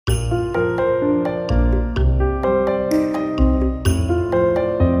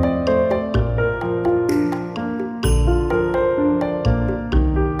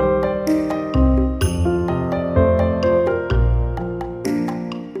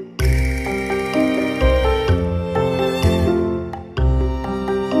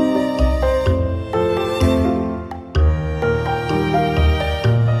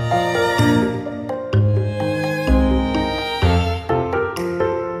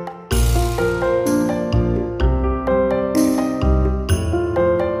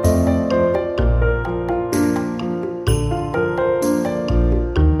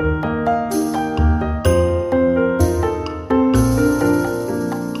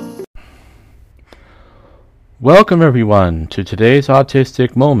Welcome everyone to today's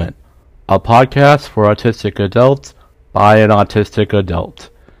Autistic Moment, a podcast for autistic adults by an autistic adult.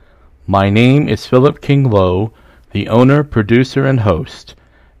 My name is Philip King Lowe, the owner, producer, and host,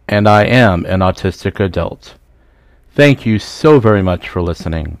 and I am an autistic adult. Thank you so very much for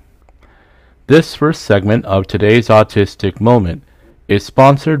listening. This first segment of today's Autistic Moment is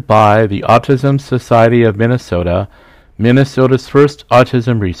sponsored by the Autism Society of Minnesota, Minnesota's first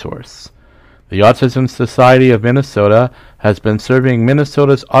autism resource. The Autism Society of Minnesota has been serving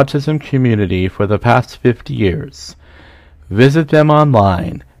Minnesota's autism community for the past 50 years. Visit them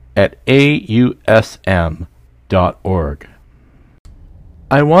online at ausm.org.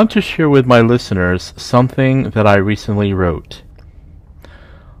 I want to share with my listeners something that I recently wrote.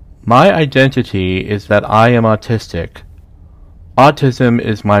 My identity is that I am autistic. Autism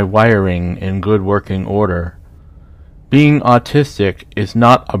is my wiring in good working order. Being autistic is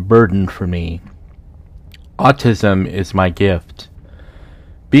not a burden for me. Autism is my gift.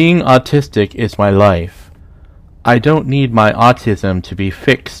 Being autistic is my life. I don't need my autism to be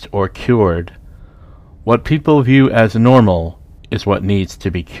fixed or cured. What people view as normal is what needs to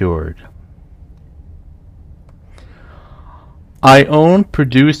be cured. I own,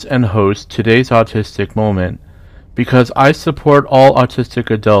 produce, and host today's Autistic Moment because I support all autistic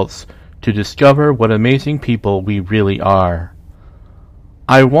adults to discover what amazing people we really are.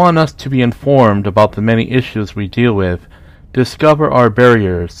 I want us to be informed about the many issues we deal with, discover our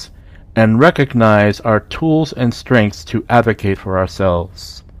barriers, and recognize our tools and strengths to advocate for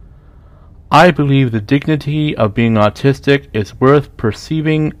ourselves. I believe the dignity of being autistic is worth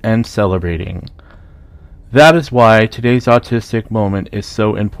perceiving and celebrating. That is why today's Autistic Moment is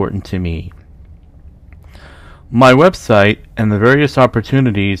so important to me. My website and the various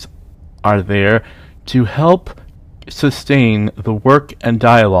opportunities are there to help sustain the work and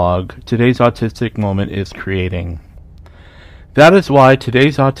dialogue today's Autistic Moment is creating. That is why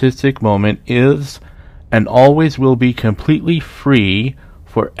today's Autistic Moment is and always will be completely free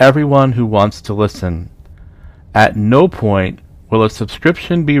for everyone who wants to listen. At no point will a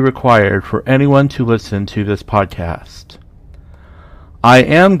subscription be required for anyone to listen to this podcast. I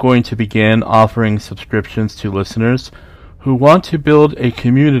am going to begin offering subscriptions to listeners who want to build a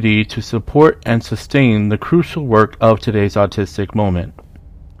community to support and sustain the crucial work of today's Autistic Moment.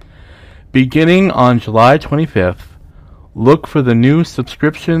 Beginning on July 25th, look for the new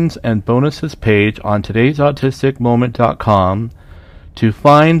subscriptions and bonuses page on todaysautisticmoment.com to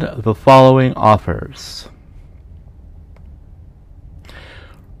find the following offers.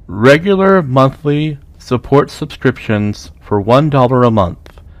 Regular monthly support subscriptions for $1 a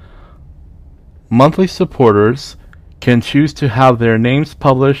month. Monthly supporters can choose to have their names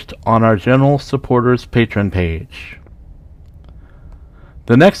published on our General Supporters Patron page.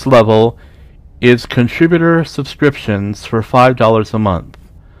 The next level is contributor subscriptions for $5 a month.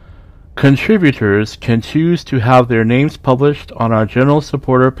 Contributors can choose to have their names published on our General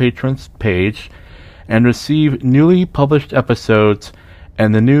Supporter Patrons page and receive newly published episodes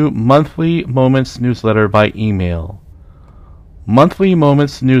and the new Monthly Moments newsletter by email. Monthly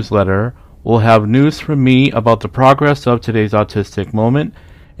Moments newsletter will have news from me about the progress of today's Autistic Moment,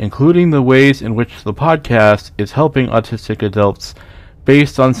 including the ways in which the podcast is helping autistic adults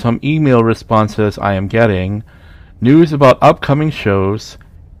based on some email responses I am getting, news about upcoming shows,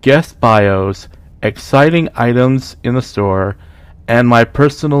 guest bios, exciting items in the store, and my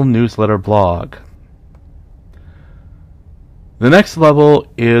personal newsletter blog. The next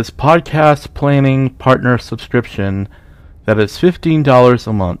level is Podcast Planning Partner subscription that is $15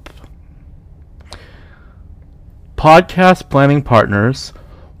 a month. Podcast planning partners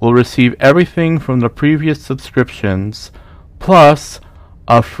will receive everything from the previous subscriptions, plus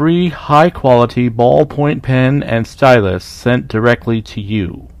a free high-quality ballpoint pen and stylus sent directly to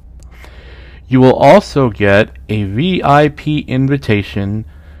you. You will also get a VIP invitation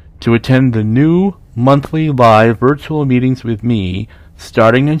to attend the new monthly live virtual meetings with me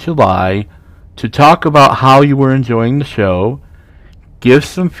starting in July to talk about how you were enjoying the show, give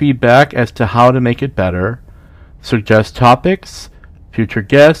some feedback as to how to make it better, suggest topics, future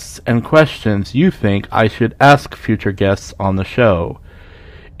guests, and questions you think I should ask future guests on the show.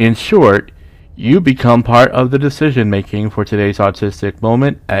 In short, you become part of the decision-making for today's Autistic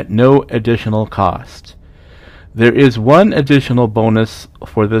Moment at no additional cost. There is one additional bonus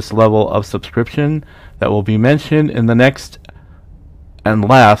for this level of subscription that will be mentioned in the next and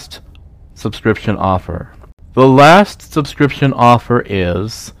last subscription offer. The last subscription offer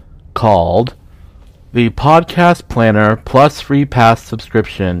is called the Podcast Planner Plus Free Pass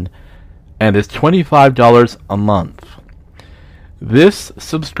subscription and is $25 a month. This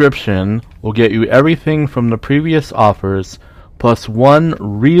subscription will get you everything from the previous offers, plus one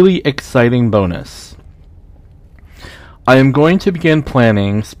really exciting bonus. I am going to begin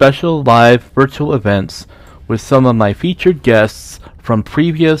planning special live virtual events with some of my featured guests from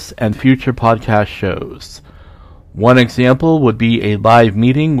previous and future podcast shows. One example would be a live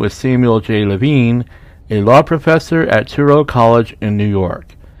meeting with Samuel J. Levine, a law professor at Touro College in New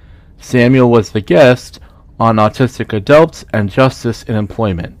York. Samuel was the guest on Autistic Adults and Justice in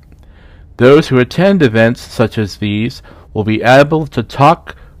Employment. Those who attend events such as these will be able to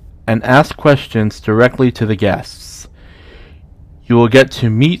talk and ask questions directly to the guests. You will get to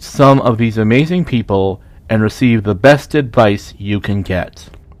meet some of these amazing people and receive the best advice you can get.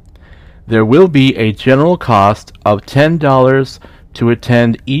 There will be a general cost of $10 to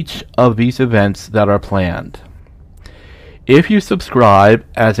attend each of these events that are planned. If you subscribe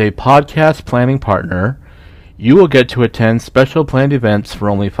as a podcast planning partner, you will get to attend special planned events for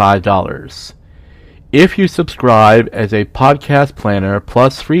only $5. If you subscribe as a podcast planner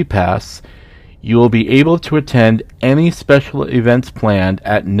plus free pass, you will be able to attend any special events planned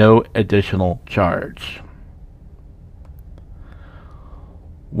at no additional charge.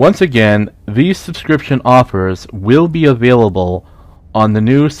 Once again, these subscription offers will be available on the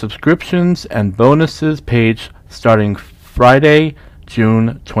new subscriptions and bonuses page starting Friday,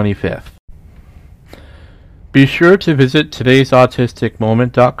 June 25th. Be sure to visit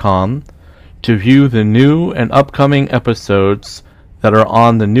todaysautisticmoment.com to view the new and upcoming episodes that are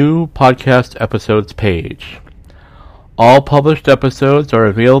on the new podcast episodes page. All published episodes are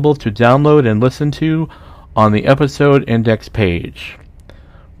available to download and listen to on the episode index page.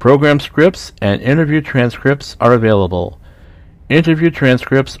 Program scripts and interview transcripts are available. Interview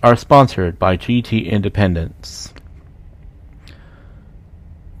transcripts are sponsored by GT Independence.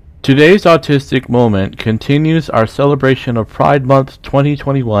 Today's Autistic Moment continues our celebration of Pride Month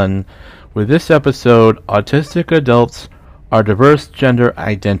 2021 with this episode, Autistic Adults Are Diverse Gender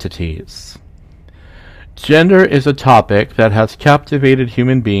Identities. Gender is a topic that has captivated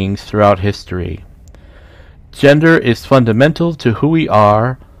human beings throughout history. Gender is fundamental to who we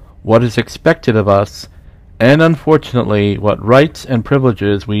are, what is expected of us, and unfortunately, what rights and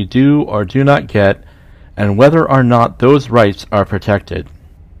privileges we do or do not get, and whether or not those rights are protected.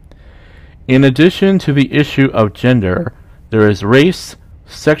 In addition to the issue of gender, there is race,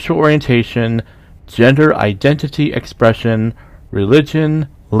 sexual orientation, gender identity expression, religion,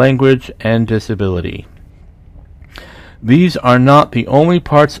 language, and disability. These are not the only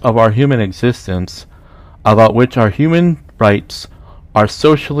parts of our human existence about which our human rights are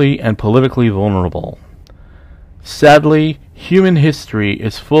socially and politically vulnerable. Sadly, human history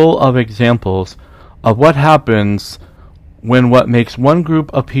is full of examples of what happens when what makes one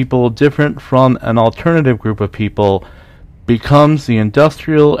group of people different from an alternative group of people becomes the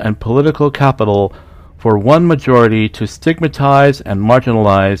industrial and political capital for one majority to stigmatize and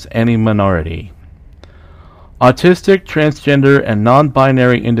marginalize any minority. Autistic, transgender, and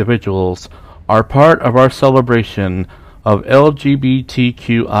non-binary individuals are part of our celebration of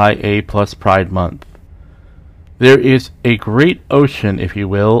LGBTQIA+ Pride Month. There is a great ocean, if you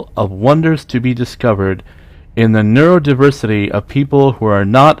will, of wonders to be discovered in the neurodiversity of people who are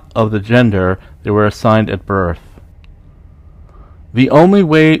not of the gender they were assigned at birth. The only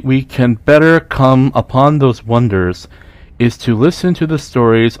way we can better come upon those wonders is to listen to the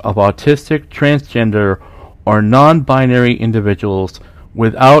stories of autistic, transgender, or non-binary individuals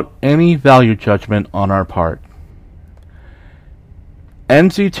without any value judgment on our part.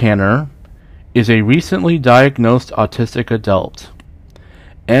 Enzi Tanner is a recently diagnosed autistic adult.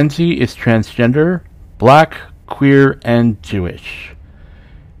 Enzi is transgender, Black, queer, and Jewish.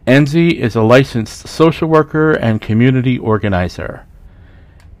 Enzi is a licensed social worker and community organizer.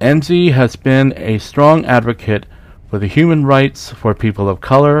 Enzi has been a strong advocate for the human rights for people of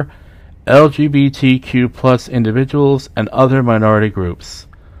color, LGBTQ+ individuals, and other minority groups.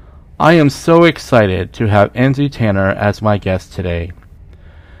 I am so excited to have Enzi Tanner as my guest today.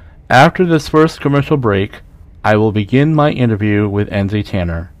 After this first commercial break, I will begin my interview with Enzi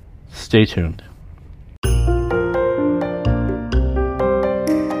Tanner. Stay tuned.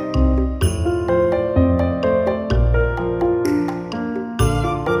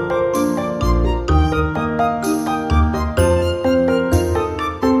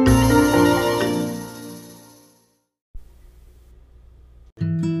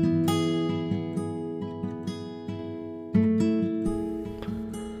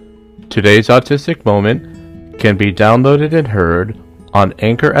 Today's Autistic Moment can be downloaded and heard on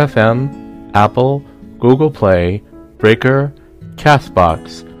Anchor FM, Apple, Google Play, Breaker,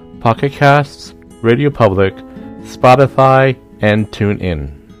 Castbox, Pocket Casts, Radio Public, Spotify, and tune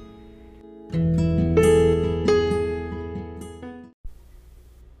in.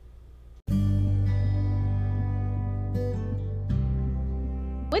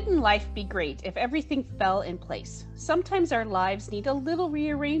 Wouldn't life be great if everything fell in place? Sometimes our lives need a little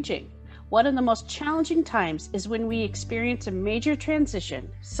rearranging. One of the most challenging times is when we experience a major transition,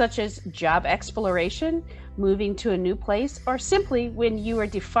 such as job exploration, moving to a new place, or simply when you are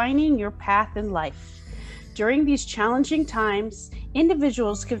defining your path in life. During these challenging times,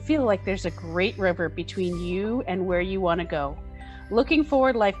 individuals can feel like there's a great river between you and where you want to go. Looking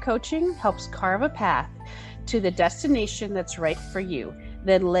Forward Life Coaching helps carve a path to the destination that's right for you,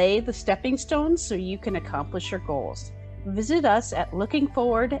 then lay the stepping stones so you can accomplish your goals. Visit us at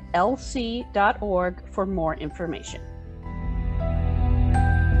lookingforwardlc.org for more information.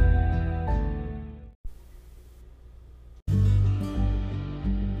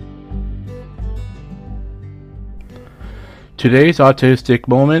 Today's Autistic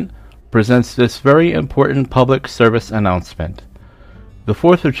Moment presents this very important public service announcement. The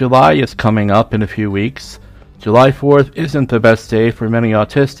 4th of July is coming up in a few weeks. July 4th isn't the best day for many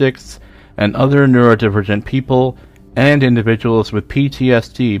autistics and other neurodivergent people and individuals with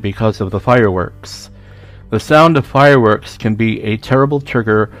PTSD because of the fireworks. The sound of fireworks can be a terrible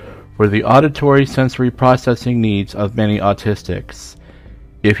trigger for the auditory sensory processing needs of many autistics.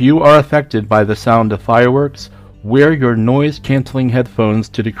 If you are affected by the sound of fireworks, wear your noise-canceling headphones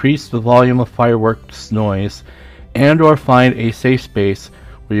to decrease the volume of fireworks noise and or find a safe space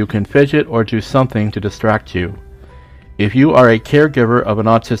where you can fidget or do something to distract you. If you are a caregiver of an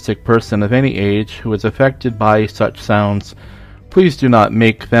autistic person of any age who is affected by such sounds, please do not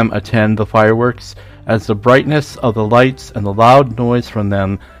make them attend the fireworks, as the brightness of the lights and the loud noise from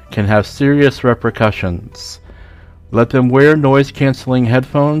them can have serious repercussions. Let them wear noise-canceling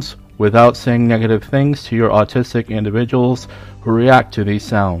headphones without saying negative things to your autistic individuals who react to these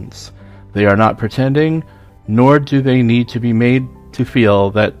sounds. They are not pretending, nor do they need to be made to feel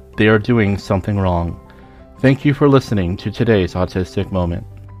that they are doing something wrong. Thank you for listening to today's Autistic Moment.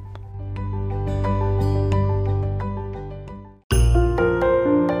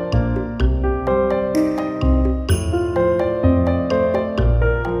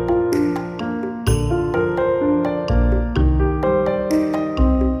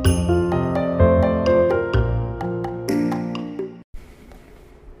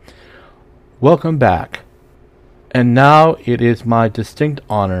 Welcome back. And now it is my distinct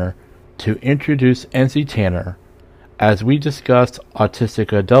honor to introduce NC Tanner as we discuss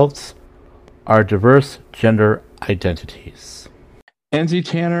autistic adults, our diverse gender identities. NC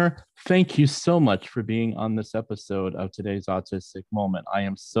Tanner, thank you so much for being on this episode of today's Autistic Moment. I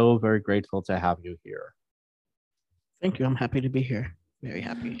am so very grateful to have you here. Thank you. I'm happy to be here. Very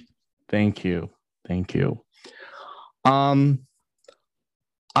happy. Thank you. Thank you.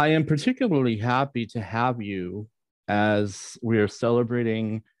 I am particularly happy to have you as we are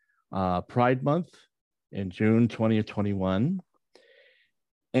celebrating Pride Month in June 2021.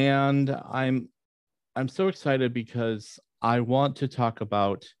 And I'm so excited because I want to talk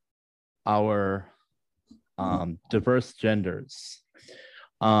about our diverse genders.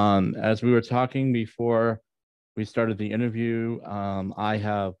 As we were talking before we started the interview, I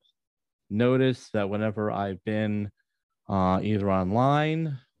have noticed that whenever I've been either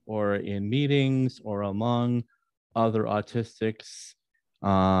online or in meetings or among other autistics,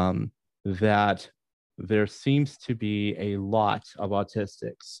 that there seems to be a lot of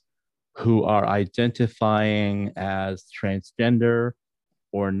autistics who are identifying as transgender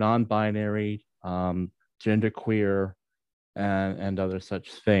or non-binary, genderqueer, and other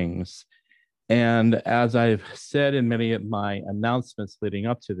such things. And as I've said in many of my announcements leading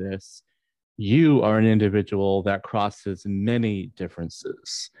up to this, you are an individual that crosses many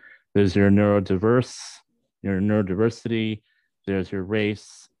differences. There's your neurodiversity, there's your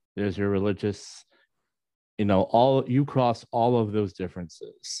race, there's your religious, you cross all of those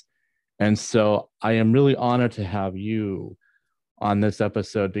differences. And so I am really honored to have you on this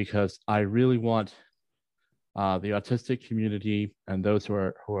episode because I really want the autistic community and those who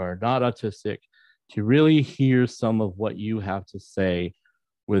are not autistic to really hear some of what you have to say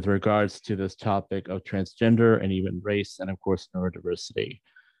with regards to this topic of transgender and even race and, of course, neurodiversity.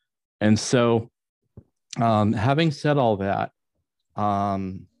 And so, having said all that,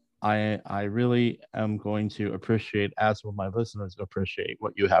 I really am going to appreciate, as will my listeners appreciate,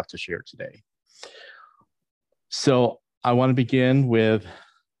 what you have to share today. So I want to begin with,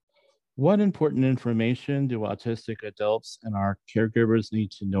 what important information do autistic adults and our caregivers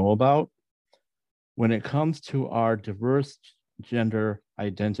need to know about when it comes to our diverse gender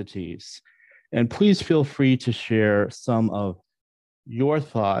identities? And please feel free to share some of your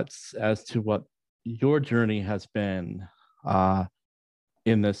thoughts as to what your journey has been uh,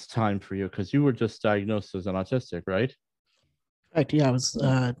 in this time for you, because you were just diagnosed as an autistic, right? Right. Yeah, I was.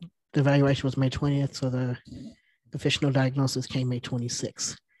 The evaluation was May 20th, so the official diagnosis came May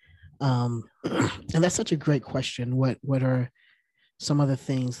 26th. And that's such a great question. What are some of the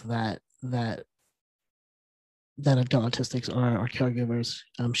things that adult autistics or caregivers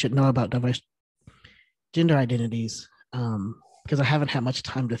should know about diverse gender identities? Because I haven't had much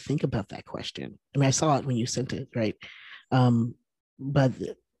time to think about that question. I mean, I saw it when you sent it, right? Um, but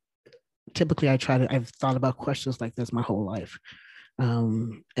typically, I've thought about questions like this my whole life.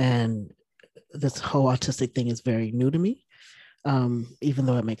 And this whole autistic thing is very new to me, even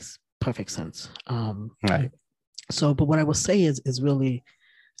though it makes perfect sense. Right. But what I will say is really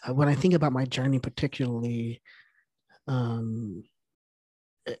when I think about my journey, particularly, um,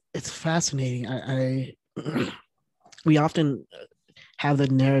 it's fascinating. We often have the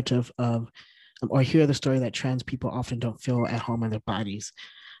narrative of or hear the story that trans people often don't feel at home in their bodies,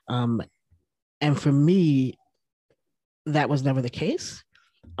 um, and for me, that was never the case.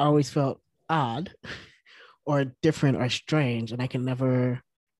 I always felt odd or different or strange, and I can never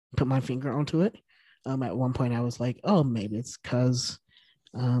put my finger onto it. At one point, I was like, "Oh, maybe it's because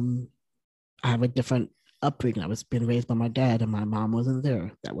um, I have a different upbringing. I was being raised by my dad, and my mom wasn't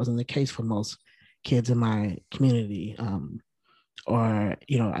there. That wasn't the case for most kids in my community. Or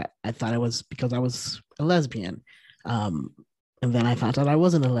I thought it was because I was a lesbian, um, and then I found out I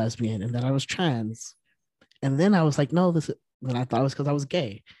wasn't a lesbian, and that I was trans, and then I was like, no, this. Then I thought it was because I was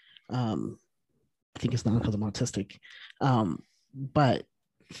gay. Um, I think it's not because I'm autistic. But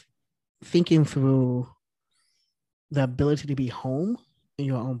thinking through the ability to be home in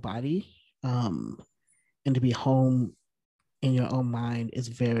your own body, and to be home in your own mind is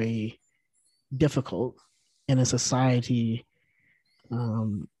very difficult in a society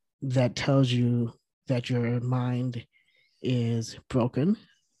that tells you that your mind is broken,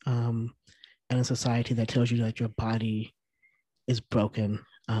 um, and a society that tells you that your body is broken,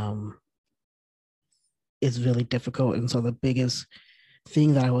 is really difficult. And so the biggest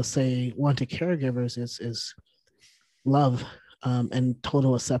thing that I would say one to caregivers is love, and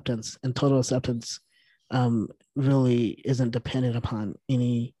total acceptance. And total acceptance really isn't dependent upon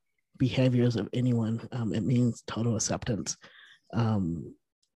any behaviors of anyone. It means total acceptance, um,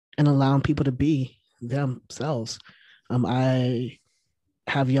 and allowing people to be themselves. I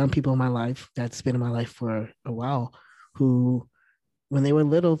have young people in my life that's been in my life for a while who, when they were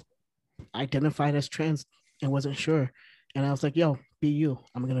little, identified as trans and wasn't sure. And I was like, yo, be you.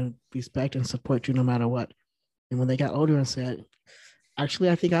 I'm going to respect and support you no matter what. And when they got older and said, actually,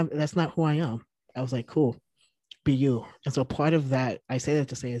 that's not who I am, I was like, cool, be you. And so part of that, I say that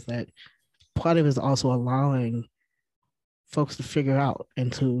to say, is that part of it is also allowing folks to figure out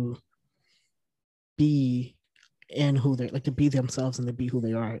and to be in who they're like, to be themselves and to be who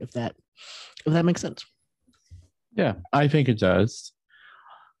they are, if that makes sense. Yeah, I think it does.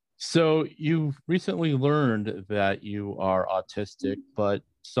 So you recently learned that you are autistic, but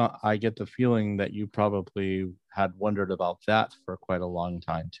I get the feeling that you probably had wondered about that for quite a long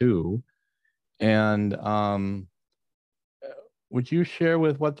time too. And would you share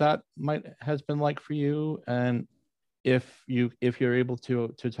with what that might has been like for you, and if you're able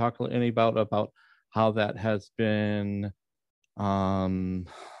to talk any about how that has been, um,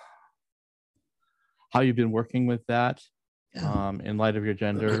 how you've been working with that, Yeah. in light of your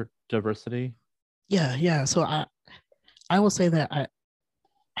gender diversity? Yeah. So I will say that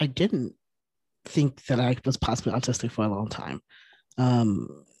I didn't think that I was possibly autistic for a long time.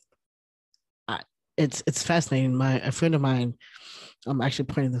 Um, I, it's fascinating. A friend of mine, I'm actually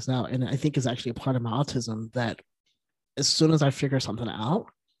pointing this out, and I think is actually a part of my autism. That as soon as I figure something out,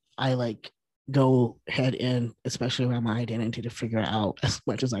 I like go head in, especially around my identity, to figure out as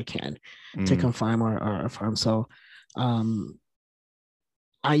much as I can to Mm, confirm or affirm. So, um,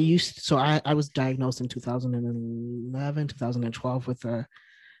 I was diagnosed in 2011, 2012 with a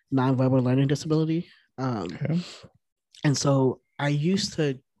nonverbal learning disability. Um, okay. and so I used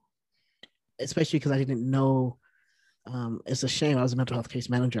to, especially because I didn't know, it's a shame. I was a mental health case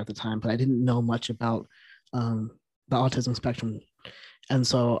manager at the time, but I didn't know much about the autism spectrum. And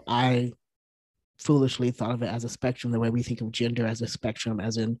so I foolishly thought of it as a spectrum, the way we think of gender as a spectrum,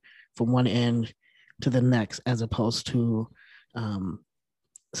 as in from one end to the next, as opposed to um,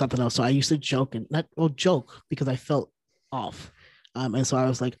 something else. So I used to joke and not well joke because I felt off, and so I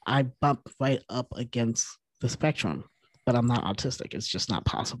was like, I bump right up against the spectrum, but I'm not autistic. It's just not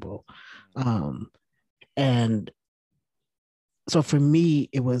possible. Um, and so for me,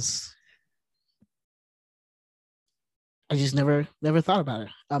 it was I just never thought about it.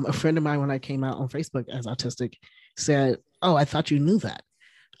 A friend of mine, when I came out on Facebook as autistic, said, "Oh, I thought you knew that,"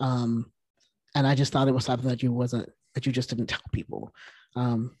 um, and I just thought it was something that you just didn't tell people,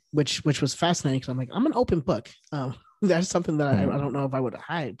 which was fascinating because I'm like, I'm an open book. That's something that I Mm. don't know if I would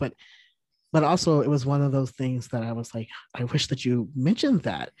hide, but also it was one of those things that I was like, I wish that you mentioned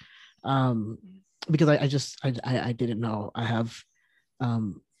that, um, because I didn't know. I have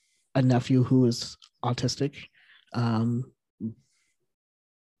um, a nephew who is autistic. Um,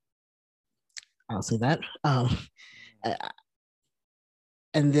 I'll say that.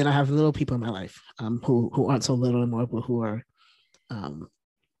 And then I have little people in my life who aren't so little anymore, but who are um,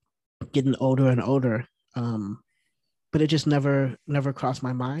 getting older and older. Um, but it just never crossed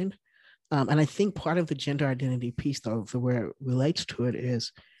my mind. And I think part of the gender identity piece, though, the where it relates to it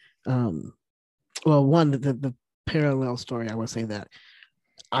is, um, well, one, the parallel story. I would say that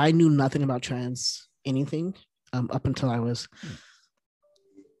I knew nothing about trans anything up until I was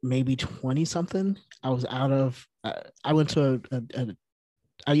maybe 20 something. I was out of. I went to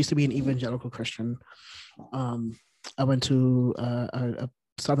I used to be an evangelical Christian. Um, I went to a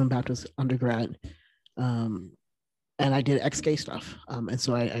Southern Baptist undergrad, um, and I did ex-gay stuff. And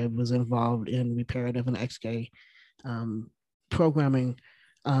so I was involved in reparative and ex-gay um, programming.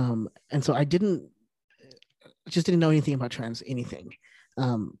 And so I just didn't know anything about trans anything.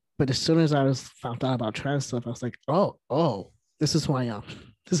 But as soon as I was found out about trans stuff, I was like, oh, this is who I am.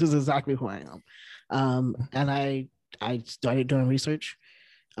 This is exactly who I am. And I started doing research,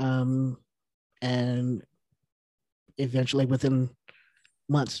 um, and eventually, within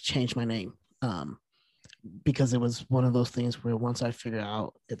months, changed my name. Because it was one of those things where once I figure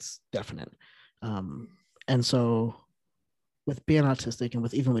out, it's definite. Um, and so with being autistic and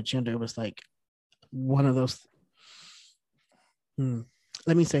with even with gender, it was like one of those. Hmm,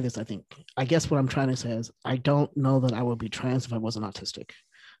 let me say this. I guess what I'm trying to say is I don't know that I would be trans if I wasn't autistic.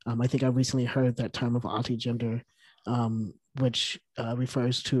 I think I recently heard that term of autigender, which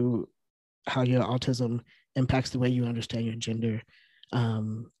refers to how your autism impacts the way you understand your gender.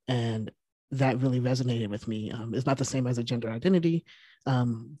 And that really resonated with me. It's not the same as a gender identity,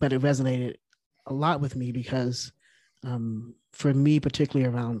 but it resonated a lot with me because for me,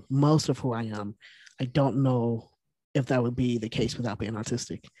 particularly around most of who I am, I don't know if that would be the case without being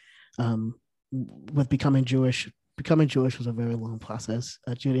autistic. Um, with becoming Jewish was a very long process.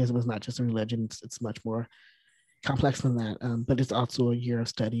 Judaism is not just a religion; it's much more complex than that. But it's also a year of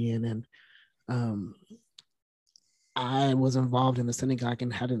studying, and um, I was involved in the synagogue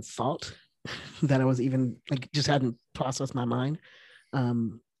and hadn't thought that I was even like just hadn't processed my mind.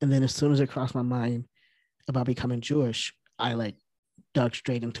 And then as soon as it crossed my mind about becoming Jewish, I like dug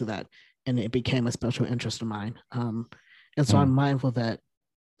straight into that, and it became a special interest of mine. And so I'm Mm. mindful that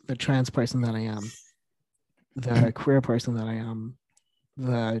the trans person that I am, the queer person that I am,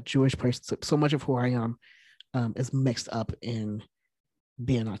 the Jewish person, so much of who I am is mixed up in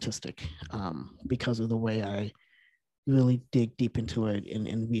being autistic because of the way I really dig deep into it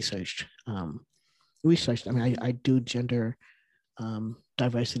and researched. Researched. I mean, I do gender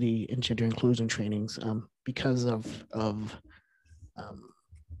diversity and gender inclusion trainings because of um,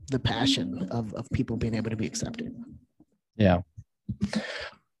 the passion of people being able to be accepted. Yeah.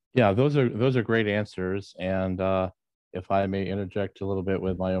 Yeah, those are great answers. And if I may interject a little bit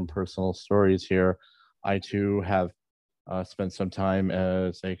with my own personal stories here, I too have spent some time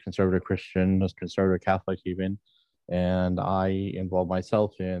as a conservative Christian, as conservative Catholic even, and I involved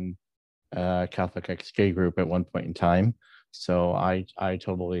myself in a Catholic ex-gay group at one point in time. So I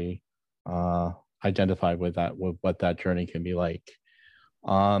totally uh, identify with that, with what that journey can be like.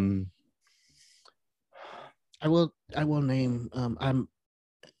 Um, I will name I'm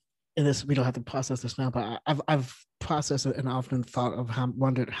in this. We don't have to process this now, but I've processed it and often thought of how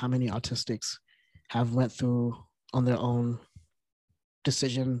wondered how many autistics have went through on their own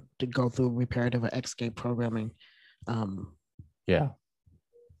decision to go through reparative or escape programming. Um, yeah,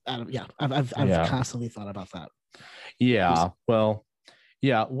 yeah, I've yeah, constantly thought about that. yeah. Well,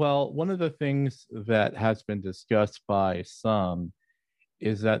 yeah. Well, one of the things that has been discussed by some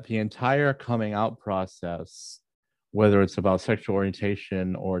is that the entire coming out process, whether it's about sexual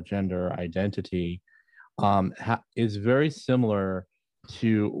orientation or gender identity, is very similar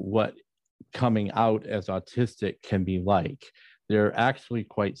to what coming out as autistic can be like. They're actually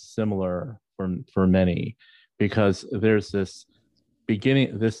quite similar for many, because there's this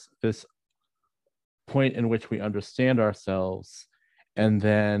beginning, this point in which we understand ourselves, and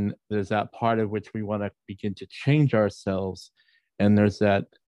then there's that part of which we want to begin to change ourselves, and there's that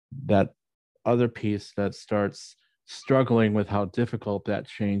other piece that starts struggling with how difficult that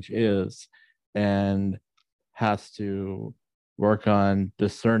change is, and has to work on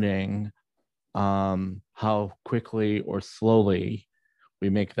discerning how quickly or slowly we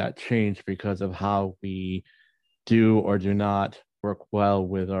make that change because of how we do or do not work well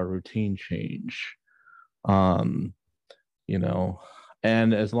with our routine change. Um, you know,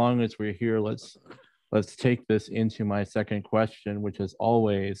 and as long as we're here, let's take this into my second question, which is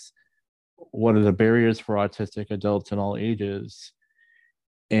always, what are the barriers for autistic adults in all ages?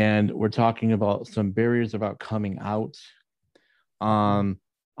 And we're talking about some barriers about coming out. um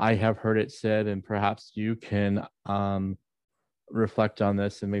I have heard it said, and perhaps you can reflect on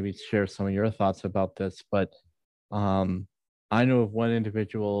this and maybe share some of your thoughts about this, but um I know of one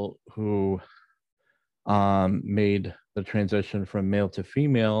individual who made the transition from male to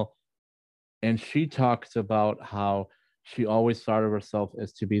female, and she talks about how she always thought of herself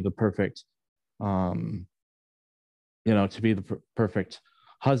as to be the perfect, um, to be the perfect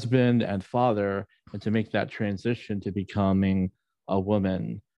husband and father, and to make that transition to becoming a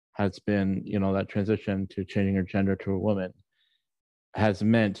woman has been, that transition to changing her gender to a woman has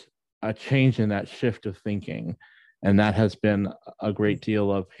meant a change in that shift of thinking, and that has been a great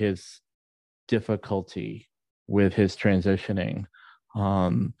deal of his difficulty with his transitioning.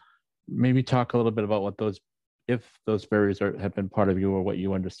 Um, Maybe talk a little bit about if those barriers have been part of you, or what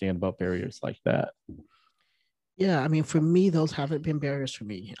you understand about barriers like that. Yeah, I mean, for me, those haven't been barriers for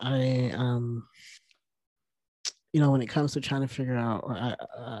me. When it comes to trying to figure out,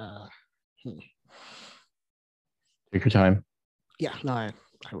 Take your time. yeah, no, I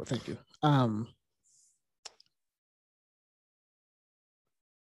will. Thank you.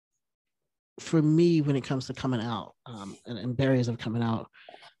 For me, when it comes to coming out, and barriers of coming out,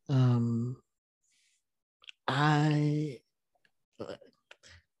 um, I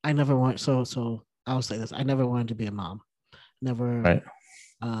I never want so I'll say this: I never wanted to be a mom. Never, Right.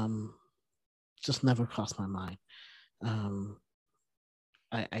 um, just never crossed my mind. Um,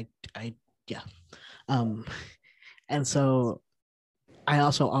 I yeah. Um, and so I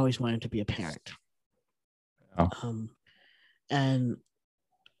also always wanted to be a parent. Oh. And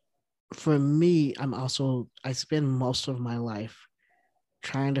for me, I spend most of my life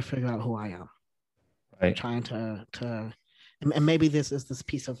trying to figure out who I am, Right. trying and maybe this is this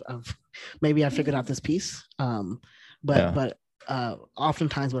piece of maybe I figured out this piece. But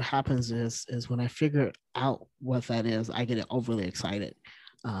oftentimes what happens is when I figure out what that is, I get overly excited,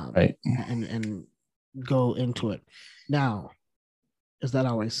 Right. and go into it. Now, is that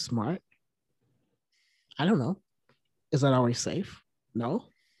always smart? I don't know. Is that always safe? No.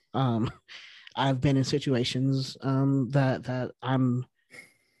 Um, I've been in situations that I'm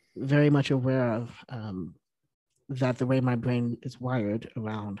very much aware of, that the way my brain is wired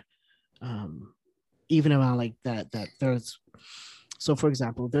around, um, even around like that there's, so for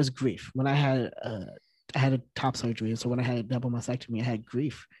example, there's grief. When I had a top surgery, and so when I had a double mastectomy, I had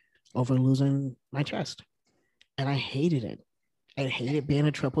grief over losing my chest, and I hated it. I hated being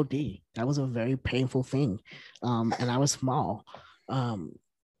a triple D. That was a very painful thing, and I was small, um,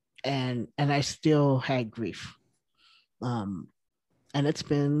 and I still had grief. Um, and it's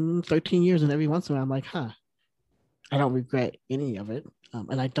been 13 years, and every once in a while, I'm like, I don't regret any of it,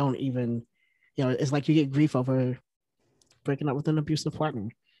 and I don't even, it's like you get grief over breaking up with an abusive partner.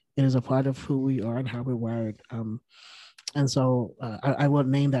 It is a part of who we are and how we're wired. And so I will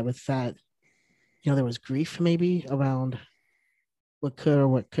name that with that. There was grief maybe around what could or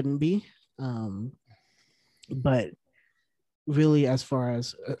what couldn't be. But really, as far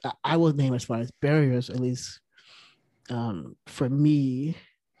as I will name as far as barriers, at least, for me,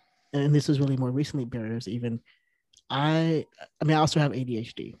 and this is really more recently barriers even. I mean, I also have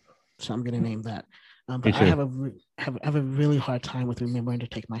ADHD, so I'm going to name that. But I have a really hard time with remembering to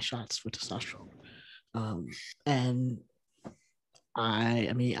take my shots for testosterone. And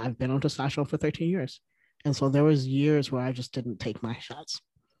I mean, I've been on testosterone for 13 years, and so there was years where I just didn't take my shots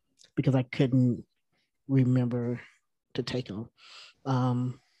because I couldn't remember to take them.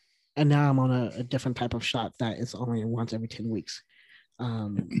 Um, and now I'm on a different type of shot that is only once every 10 weeks.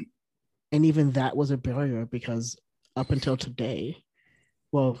 Um, and even that was a barrier because up until today,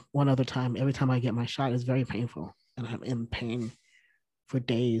 well, one other time, every time I get my shot is very painful, and I'm in pain for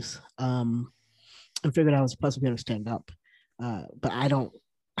days. And figured I was supposed to be able to stand up, but I don't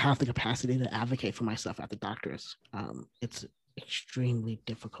have the capacity to advocate for myself at the doctors. It's extremely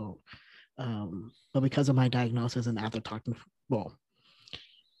difficult. But because of my diagnosis and after talking, well,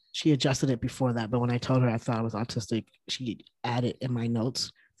 she adjusted it before that, but when I told her I thought I was autistic, she added in my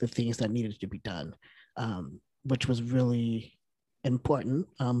notes the things that needed to be done, which was really important,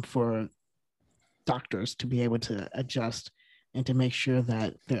 for doctors to be able to adjust and to make sure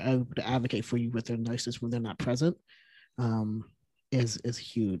that they're able to advocate for you with their nurses when they're not present, um, is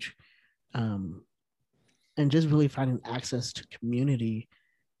huge. Um, and just really finding access to community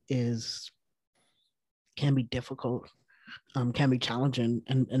is can be difficult, can be challenging,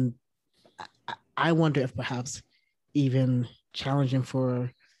 and I wonder if perhaps even challenging for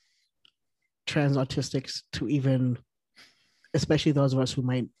trans autistics to even, especially those of us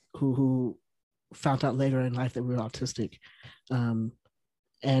who found out later in life that we were autistic. Um,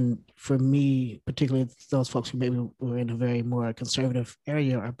 and for me, particularly those folks who maybe were in a very more conservative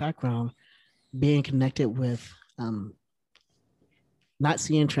area or background, being connected with not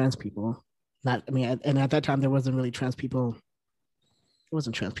seeing trans people, not, I mean, and at that time there wasn't really trans people. It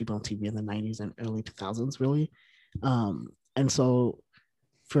wasn't trans people on TV in the 90s and early 2000s, really. And so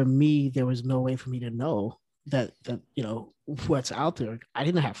for me, there was no way for me to know that what's out there. I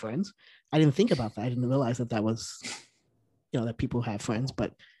didn't have friends. I didn't think about that. I didn't realize that was that people have friends.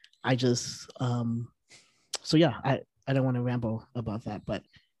 But I just so yeah, I don't want to ramble about that. But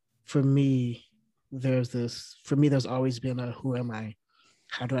for me, there's always been a who am I?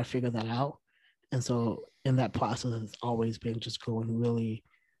 How do I figure that out? And so in that process, it's always been just going really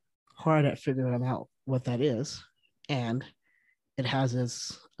hard at figuring out what that is, and it has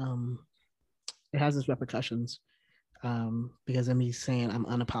its repercussions, because of me saying I'm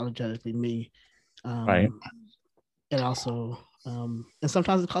unapologetically me. Right. It also and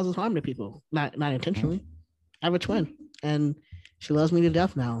sometimes it causes harm to people, not intentionally. I have a twin, and she loves me to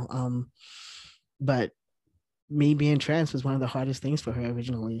death now. But me being trans was one of the hardest things for her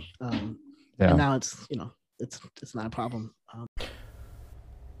originally, and now it's it's not a problem.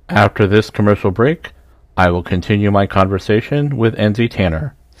 After this commercial break, I will continue my conversation with NZ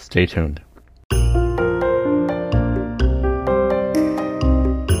Tanner. Stay tuned.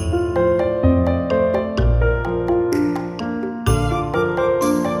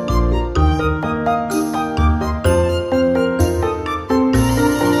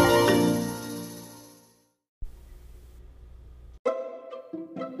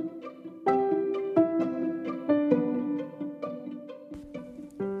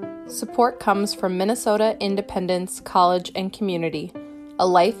 Support comes from Minnesota Independence College and Community, a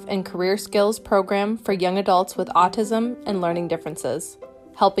life and career skills program for young adults with autism and learning differences.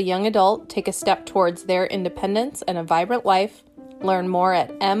 Help a young adult take a step towards their independence and a vibrant life. Learn more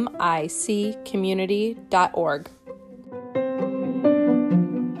at miccommunity.org.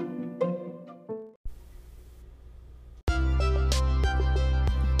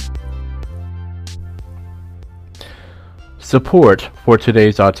 Support for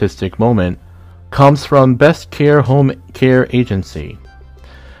today's Autistic Moment comes from Best Care Home Care Agency.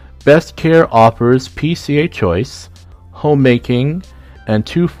 Best Care offers PCA choice, homemaking, and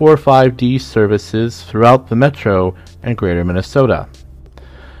 245D services throughout the Metro and Greater Minnesota.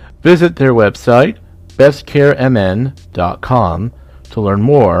 Visit their website, bestcaremn.com, to learn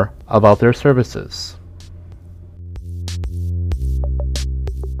more about their services.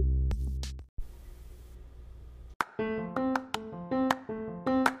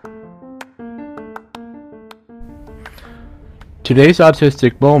 Today's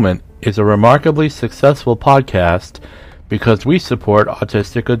Autistic Moment is a remarkably successful podcast because we support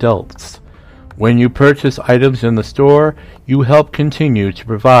autistic adults. When you purchase items in the store, you help continue to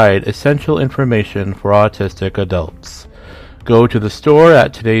provide essential information for autistic adults. Go to the store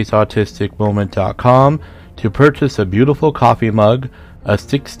at todaysautisticmoment.com to purchase a beautiful coffee mug, a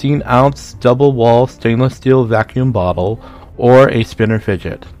 16-ounce double-wall stainless steel vacuum bottle, or a spinner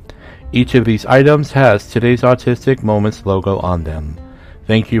fidget. Each of these items has Today's Autistic Moments logo on them.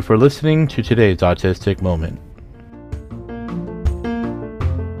 Thank you for listening to Today's Autistic Moment.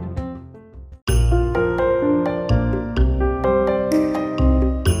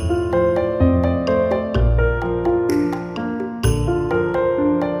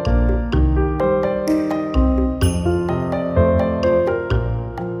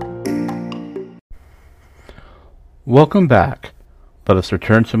 Welcome back. Let us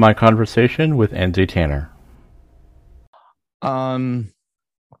return to my conversation with NZ Tanner.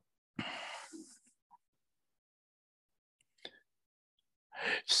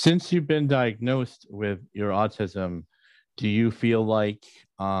 Since you've been diagnosed with your autism, do you feel like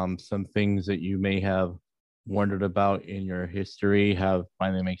some things that you may have wondered about in your history have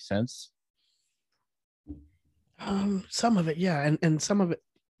finally made sense? Some of it, yeah, and some of it,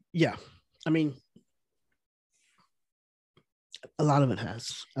 yeah. I mean, a lot of it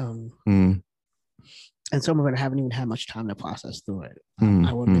has, and some of it I haven't even had much time to process through it.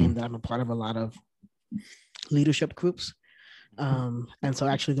 I will name that I'm a part of a lot of leadership groups, and so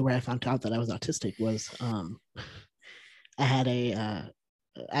actually the way I found out that I was autistic was I had a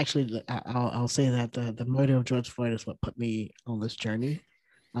actually, I'll say that the murder of George Floyd is what put me on this journey,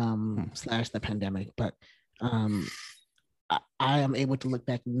 slash the pandemic. But um, I am able to look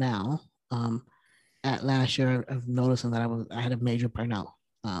back now, at last year of noticing that I had a major burnout.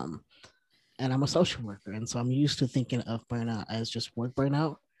 Um, and I'm a social worker, and so I'm used to thinking of burnout as just work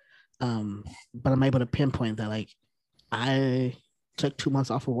burnout. But I'm able to pinpoint that like I took 2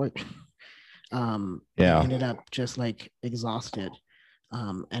 months off of work, and Yeah. ended up just like exhausted,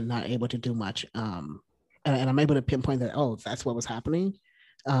 and not able to do much. And I'm able to pinpoint that, oh, that's what was happening.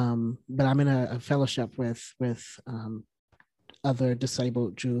 But I'm in a fellowship with other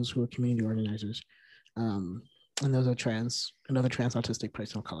disabled Jews who are community organizers, um, and those are another trans autistic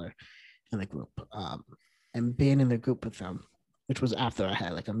person of color in the group. And being in the group with them, which was after I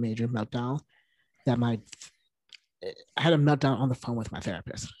had like a major meltdown, that my I had a meltdown on the phone with my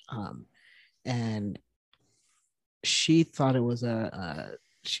therapist, and she thought it was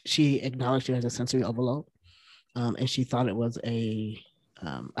she acknowledged it as a sensory overload, and she thought it was I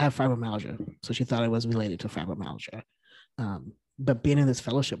have fibromyalgia, so she thought it was related to fibromyalgia. But being in this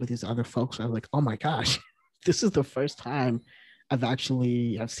fellowship with these other folks, I was like, oh my gosh, this is the first time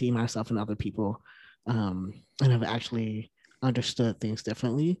I've seen myself in other people, and have actually understood things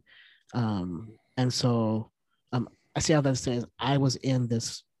differently. And so I see how that says I was in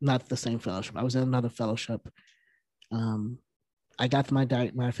this, not the same fellowship. I was in another fellowship. Um, I got my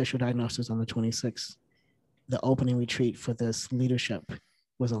official diagnosis on the 26th. The opening retreat for this leadership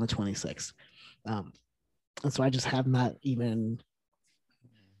was on the 26th. And so I just have not even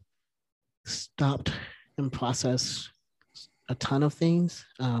stopped and processed a ton of things,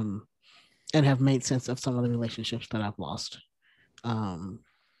 and have made sense of some of the relationships that I've lost, um,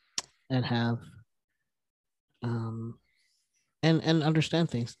 and have um, and understand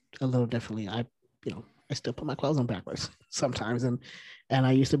things a little differently. I still put my clothes on backwards sometimes, and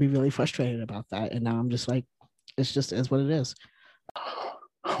I used to be really frustrated about that, and now I'm just like, it's just is what it is.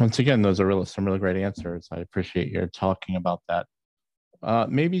 Once again, those are some really great answers. I appreciate your talking about that.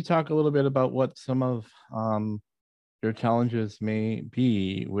 Maybe talk a little bit about what some of your challenges may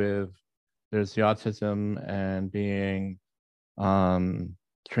be with there's the autism and being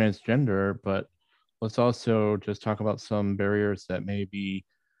transgender, but let's also just talk about some barriers that may be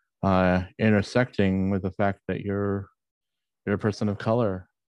intersecting with the fact that you're a person of color.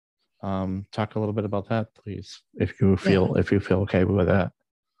 Talk a little bit about that, please, Yeah, if you feel okay with that.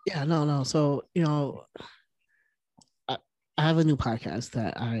 yeah, no. So I, I have a new podcast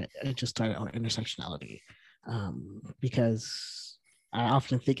that I just started on intersectionality, because I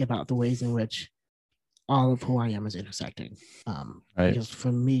often think about the ways in which all of who I am is intersecting. Right. Because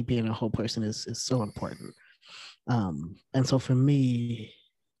for me, being a whole person is so important. And so for me,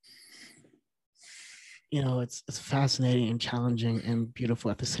 it's fascinating and challenging and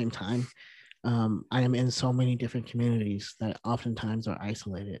beautiful at the same time. I am in so many different communities that oftentimes are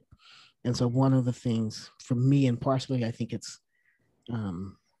isolated. And so one of the things for me, and partially, I think it's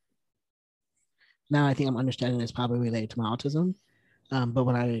um, now I think I'm understanding it's probably related to my autism. But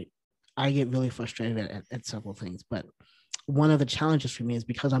when I get really frustrated at several things. But one of the challenges for me is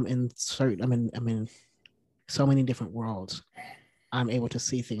because I'm in so many different worlds. I'm able to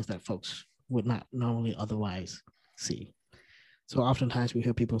see things that folks would not normally otherwise see. So oftentimes we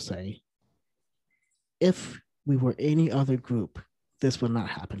hear people say, if we were any other group, this would not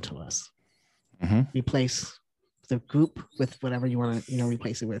happen to us. Mm-hmm. Replace the group with whatever you want to,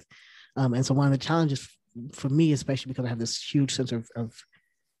 replace it with. And so one of the challenges for me, especially because I have this huge sense of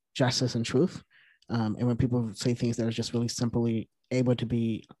justice and truth, and when people say things that are just really simply able to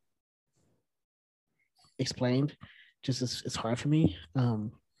be explained, just it's hard for me.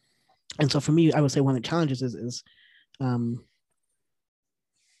 And so for me, I would say one of the challenges is um,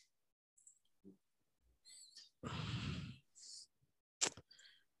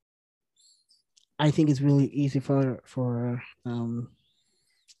 I think it's really easy for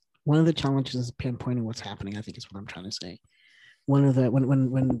one of the challenges is pinpointing what's happening. I think is what I'm trying to say. One of the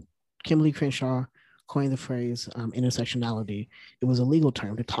when Kimberly Crenshaw coined the phrase intersectionality, it was a legal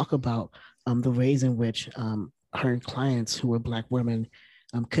term to talk about the ways in which her clients who were Black women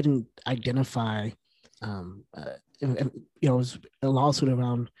couldn't identify. It was a lawsuit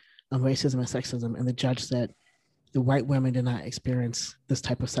around racism and sexism, and the judge said the white women did not experience this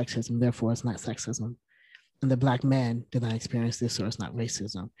type of sexism, therefore it's not sexism. And the Black man did not experience this, so it's not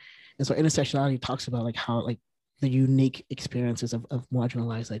racism. And so intersectionality talks about like how like the unique experiences of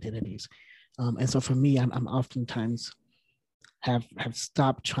marginalized identities. And so for me, I'm oftentimes have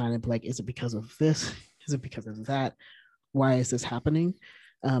stopped trying to be like, is it because of this? Is it because of that? Why is this happening?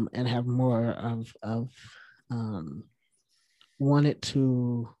 And have more of wanted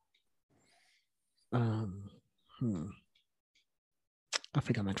to um I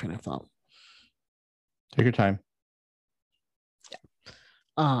forgot my train of thought. Take your time.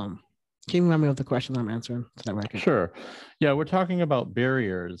 Can you remind me of the question I'm answering so that record? Sure. Yeah, we're talking about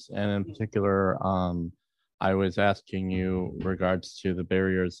barriers, and in particular, I was asking you regards to the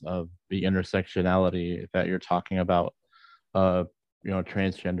barriers of the intersectionality that you're talking about,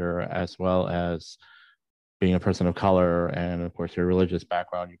 transgender as well as being a person of color, and of course your religious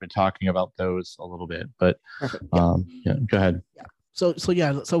background. You've been talking about those a little bit, but Perfect. Yeah. go ahead. Yeah. So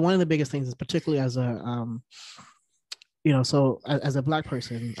one of the biggest things is particularly as a so as a Black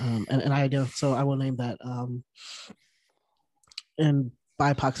person, and I identify, so I will name that in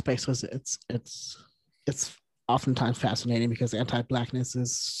BIPOC spaces, it's oftentimes fascinating because anti-Blackness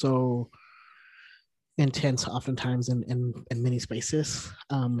is so intense, oftentimes in many spaces.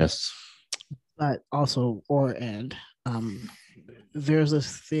 Yes. But also, there's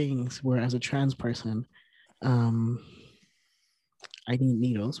this things where as a trans person, I need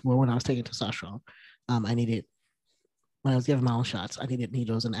needles. Well, when I was taking testosterone, I needed when I was giving my own shots, I needed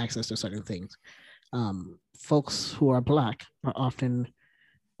needles and access to certain things. Folks who are Black are often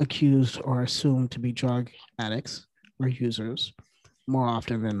accused or assumed to be drug addicts or users more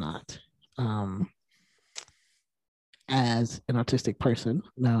often than not. As an autistic person,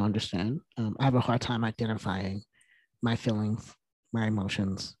 now I understand, I have a hard time identifying my feelings, my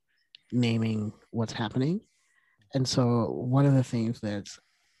emotions, naming what's happening. And so one of the things that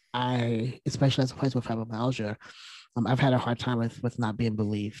especially as a place with fibromyalgia, I've had a hard time with not being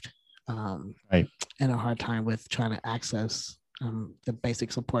believed, right, and a hard time with trying to access the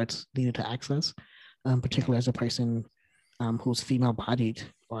basic supports needed to access, particularly as a person who's female-bodied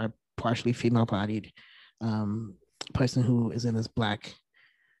or partially female-bodied, person who is in this Black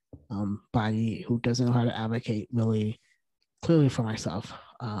body who doesn't know how to advocate really clearly for myself.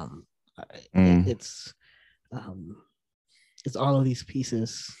 It's all of these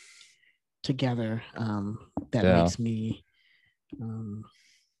pieces together that makes me, and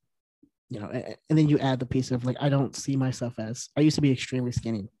then you add the piece of like I don't see myself as I used to be extremely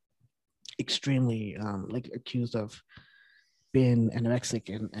skinny, extremely like accused of being anorexic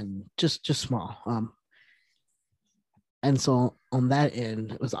and just small. And so on that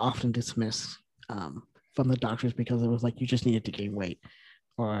end, it was often dismissed from the doctors because it was like you just needed to gain weight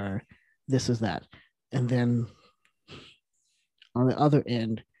or this is that. And then on the other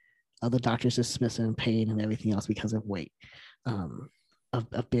end, the doctors dismissing pain and everything else because of weight,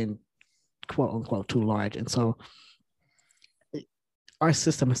 of being quote unquote too large. And so our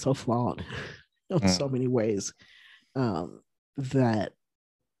system is so flawed in so many ways that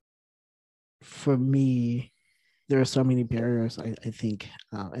for me, there are so many barriers, I think.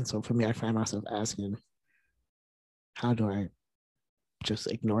 And so for me, I find myself asking, how do I just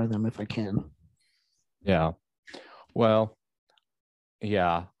ignore them if I can? Yeah. Well,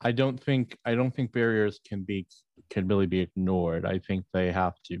 yeah, I don't think barriers can really be ignored. I think they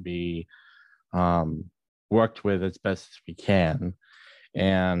have to be worked with as best as we can.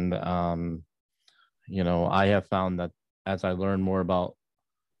 And I have found that as I learn more about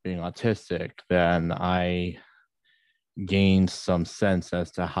being autistic, then I gain some sense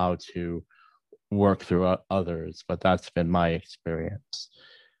as to how to work through others, but that's been my experience.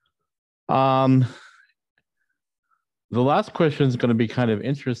 The last question is going to be kind of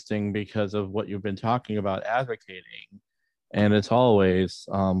interesting because of what you've been talking about advocating. And it's always,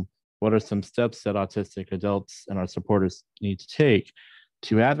 what are some steps that autistic adults and our supporters need to take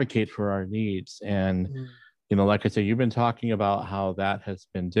to advocate for our needs? And, like I said, you've been talking about how that has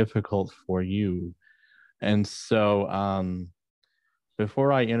been difficult for you. And so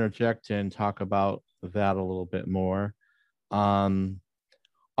before I interject and talk about that a little bit more, are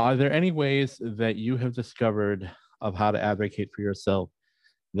there any ways that you have discovered of how to advocate for yourself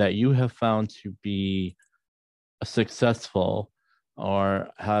that you have found to be successful or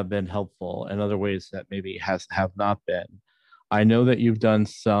have been helpful, and other ways that maybe have not been? I know that you've done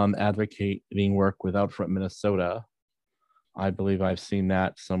some advocating work with Outfront Minnesota. I believe I've seen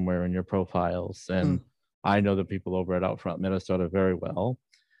that somewhere in your profiles, and I know the people over at Outfront Minnesota very well.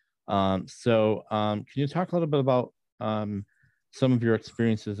 So can you talk a little bit about some of your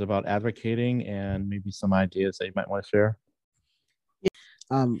experiences about advocating and maybe some ideas that you might want to share?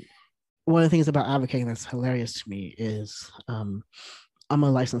 One of the things about advocating that's hilarious to me is I'm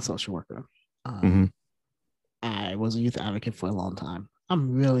a licensed social worker. I was a youth advocate for a long time.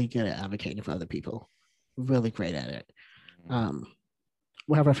 I'm really good at advocating for other people, really great at it.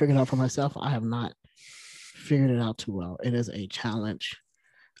 What have I figured out for myself? I have not figured it out too well. It is a challenge.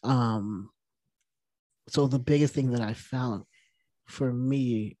 So the biggest thing that I found for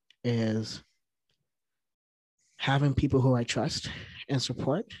me is having people who I trust and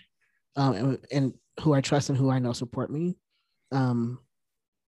support, and who I trust and who I know support me,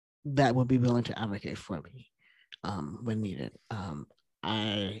 that would be willing to advocate for me when needed.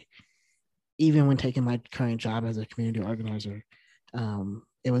 I Even when taking my current job as a community organizer,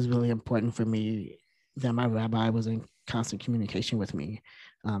 it was really important for me that my rabbi was in constant communication with me,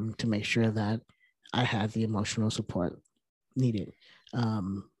 to make sure that I had the emotional support needed,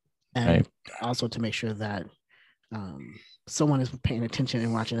 and Right. also to make sure that someone is paying attention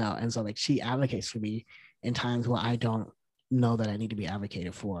and watching out. And so, like, she advocates for me in times where I don't know that I need to be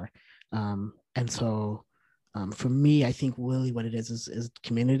advocated for. And so, for me, I think really what it is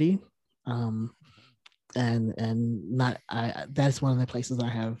community. And not that's one of the places I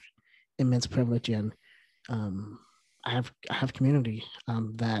have immense privilege in. I have community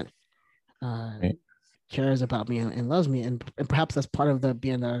that Right. cares about me and loves me, and perhaps that's part of the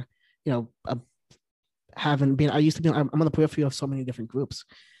being a having been. I used to be. I'm on the periphery of so many different groups,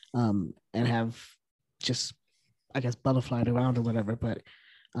 and have just, I guess, butterflied around or whatever. But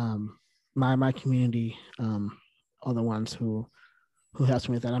my community are the ones who helps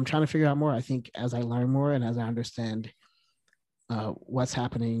me with that. I'm trying to figure out more. I think as I learn more and as I understand what's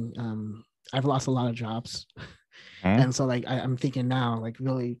happening, I've lost a lot of jobs, and so, like, I'm thinking now, like,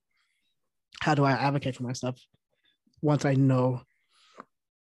 really, how do I advocate for myself once I know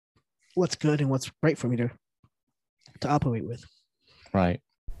what's good and what's right for me to operate with. Right.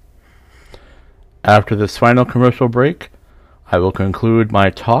 After this final commercial break, I will conclude my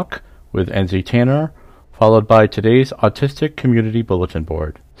talk with NZ Tanner, followed by today's Autistic Community Bulletin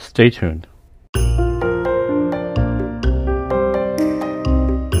Board. Stay tuned.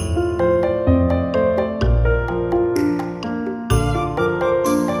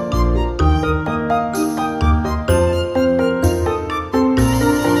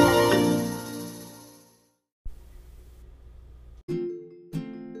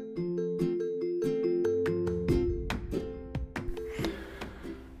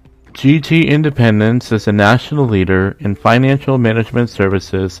 GT Independence is a national leader in financial management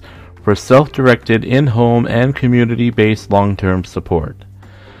services for self-directed in-home and community-based long-term support.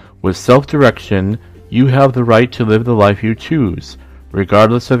 With self-direction, you have the right to live the life you choose,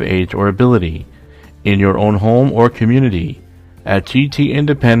 regardless of age or ability, in your own home or community. At GT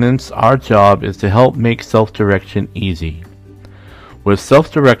Independence, our job is to help make self-direction easy. With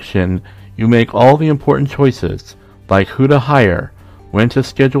self-direction, you make all the important choices, like who to hire, when to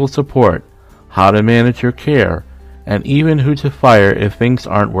schedule support, how to manage your care, and even who to fire if things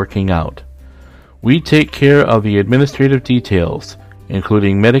aren't working out. We take care of the administrative details,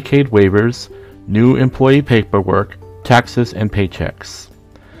 including Medicaid waivers, new employee paperwork, taxes, and paychecks.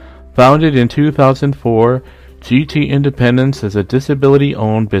 Founded in 2004, GT Independence is a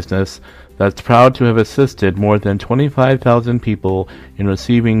disability-owned business that's proud to have assisted more than 25,000 people in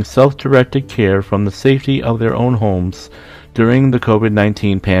receiving self-directed care from the safety of their own homes during the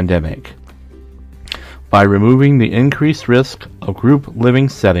COVID-19 pandemic. By removing the increased risk of group living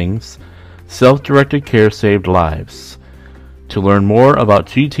settings, self-directed care saved lives. To learn more about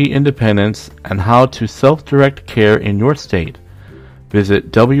GT Independence and how to self-direct care in your state,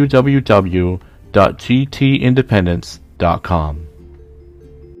 visit www.gtindependence.com.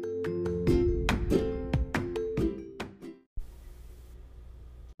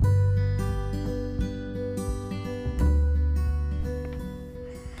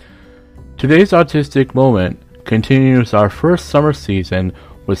 Today's Autistic Moment continues our first summer season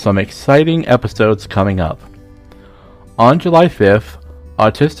with some exciting episodes coming up. On July 5th,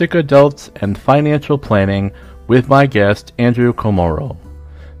 Autistic Adults and Financial Planning with my guest Andrew Komoro,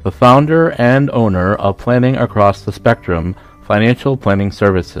 the founder and owner of Planning Across the Spectrum Financial Planning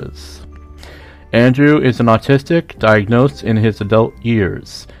Services. Andrew is an autistic diagnosed in his adult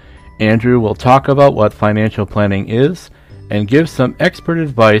years. Andrew will talk about what financial planning is and give some expert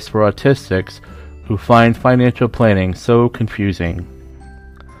advice for autistics who find financial planning so confusing.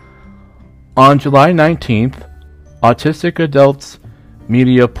 On July 19th, Autistic Adults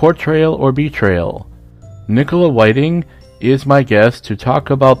Media Portrayal or Betrayal. Nicola Whiting is my guest to talk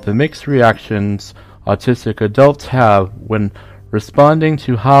about the mixed reactions autistic adults have when responding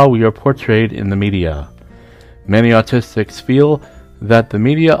to how we are portrayed in the media. Many autistics feel that the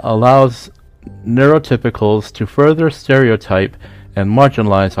media allows neurotypicals to further stereotype and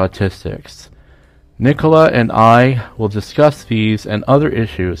marginalize autistics. Nicola and I will discuss these and other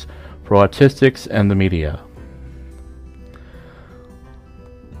issues for autistics and the media.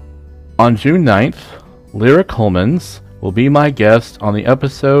 On June 9th, Lyric Holmans will be my guest on the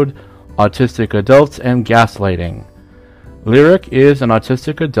episode Autistic Adults and Gaslighting. Lyric is an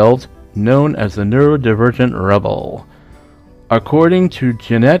autistic adult known as the neurodivergent rebel. According to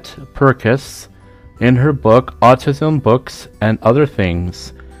Jeanette Purkis, in her book Autism, Books, and Other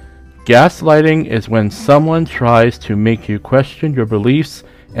Things, gaslighting is when someone tries to make you question your beliefs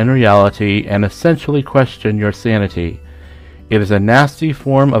and reality and essentially question your sanity. It is a nasty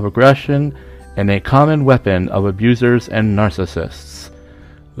form of aggression and a common weapon of abusers and narcissists.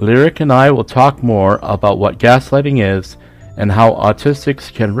 Lyric and I will talk more about what gaslighting is and how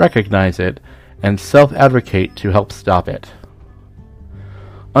autistics can recognize it and self-advocate to help stop it.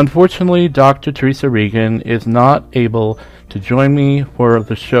 Unfortunately, Dr. Teresa Regan is not able to join me for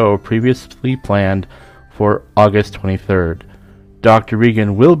the show previously planned for August 23rd. Dr.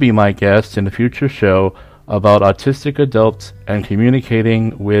 Regan will be my guest in a future show about autistic adults and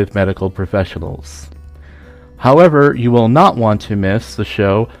communicating with medical professionals. However, you will not want to miss the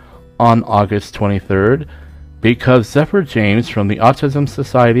show on August 23rd because Zephyr James from the Autism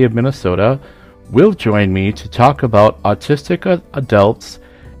Society of Minnesota will join me to talk about autistic adults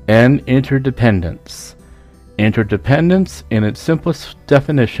and interdependence. Interdependence, in its simplest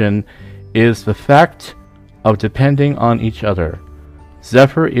definition, is the fact of depending on each other.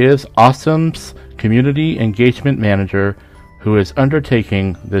 Zephyr is Awesome's community engagement manager who is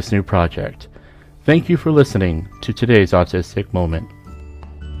undertaking this new project. Thank you for listening to today's Autistic Moment.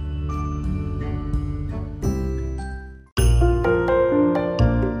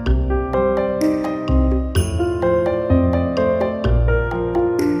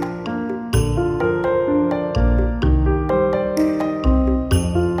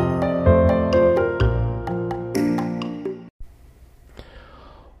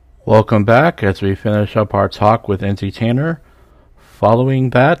 Welcome back as we finish up our talk with NC Tanner. Following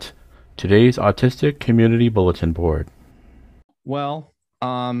that, today's Autistic Community Bulletin Board. Well,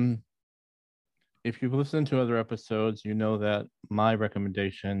 if you've listened to other episodes, you know that my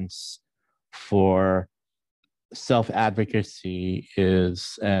recommendations for self-advocacy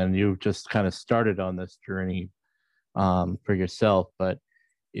is, and you've just kind of started on this journey for yourself, but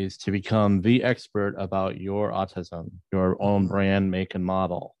is to become the expert about your autism, your own brand, make, and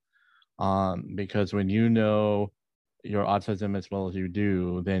model. Because when you know your autism as well as you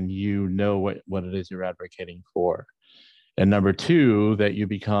do, then you know what it is you're advocating for. And number two, that you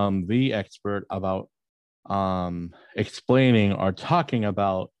become the expert about explaining or talking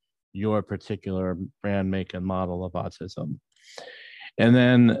about your particular brand, make, and model of autism. And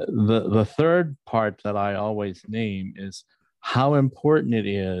then the third part that I always name is how important it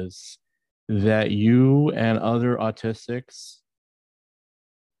is that you and other autistics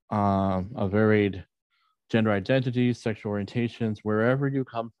of varied gender identities, sexual orientations, wherever you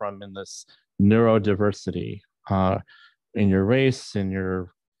come from in this neurodiversity, in your race, in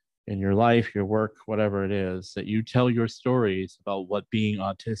your life, your work, whatever it is, that you tell your stories about what being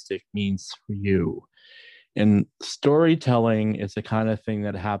autistic means for you. And storytelling is the kind of thing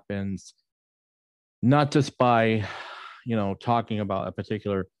that happens not just by, talking about a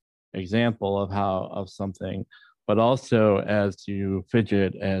particular example of something, but also as you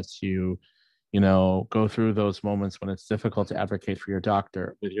fidget, as you go through those moments when it's difficult to advocate for your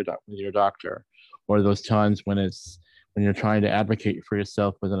doctor with your doctor, or those times when you're trying to advocate for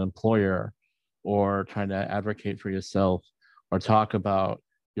yourself with an employer, or trying to advocate for yourself or talk about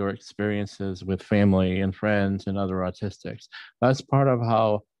your experiences with family and friends and other autistics. That's part of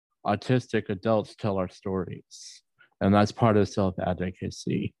how autistic adults tell our stories, and that's part of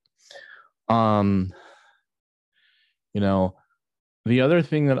self-advocacy. The other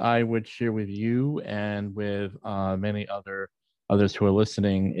thing that I would share with you and with many others who are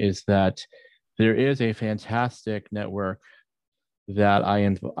listening is that there is a fantastic network that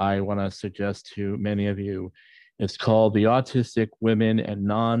I want to suggest to many of you. It's called the Autistic Women and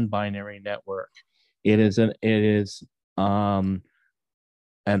Non-Binary Network. It is an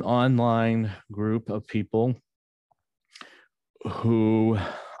online group of people who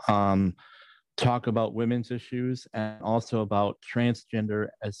talk about women's issues and also about transgender,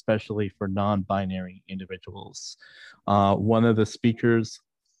 especially for non-binary individuals. One of the speakers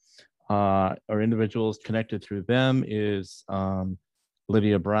or individuals connected through them is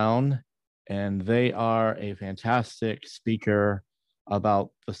Lydia Brown, and they are a fantastic speaker about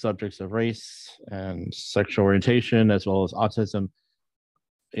the subjects of race and sexual orientation as well as autism.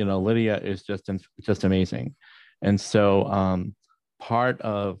 Lydia is just amazing. And so part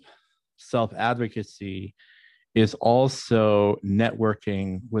of self-advocacy is also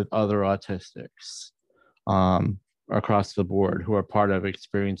networking with other autistics across the board who are part of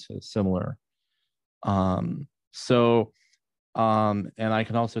experiences similar. And I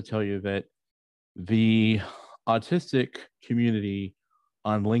can also tell you that the autistic community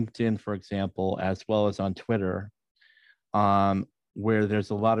on LinkedIn, for example, as well as on Twitter, where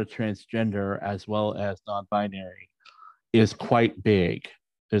there's a lot of transgender as well as non-binary, is quite big.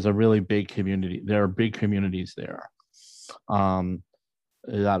 There's a really big community. There are big communities there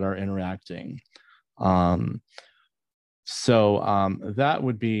that are interacting. So those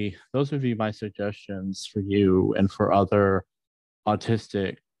would be my suggestions for you and for other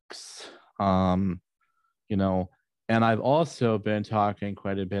autistics. And I've also been talking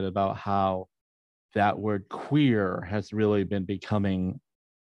quite a bit about how that word queer has really been becoming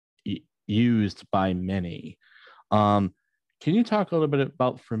used by many. Can you talk a little bit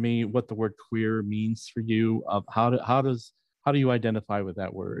about, for me, what the word queer means for you? How do you identify with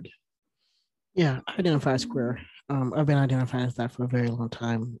that word? Yeah, I identify as queer. I've been identifying as that for a very long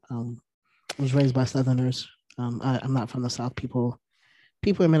time. I was raised by Southerners. I'm not from the South. People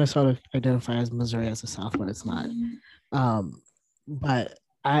in Minnesota identify as Missouri as the South, but it's not. But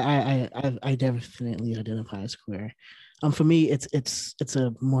I definitely identify as queer. For me, it's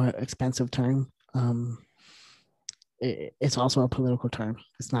a more expensive term. It's also a political term. Um,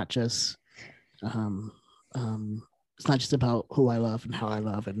 it's not just about who I love and how I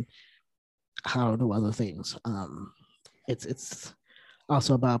love and how I do other things. It's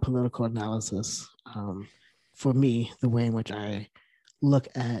also about political analysis. For me, the way in which I look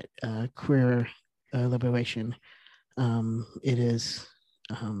at queer liberation, it is,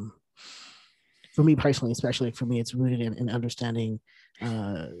 for me personally, especially for me, it's rooted in understanding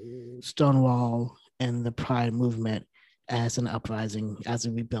Stonewall and the Pride movement as an uprising, as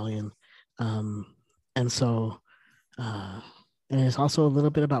a rebellion. And so, and it's also a little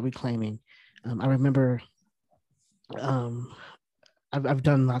bit about reclaiming. I remember I've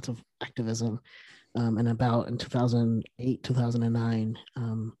done lots of activism, and about in 2008, 2009,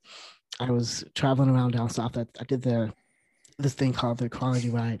 I was traveling around down south. I did this thing called the Equality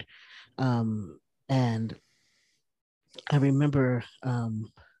Ride, and I remember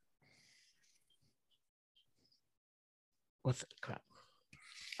what's it, crap?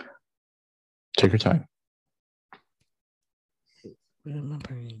 Take your time.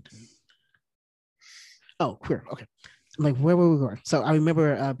 Remembering. Oh, queer. Okay. Like, where were we going? So I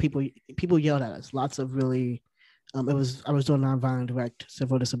remember people yelled at us. Lots of really, I was doing nonviolent direct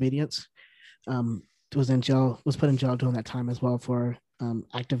civil disobedience. Was put in jail during that time as well for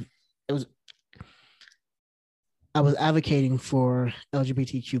active. It was I was advocating for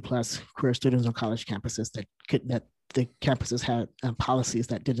LGBTQ plus queer students on college campuses that the campuses had policies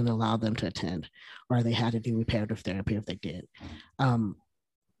that didn't allow them to attend, or they had to do reparative therapy if they did.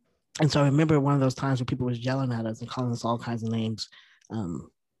 And so I remember one of those times where people was yelling at us and calling us all kinds of names.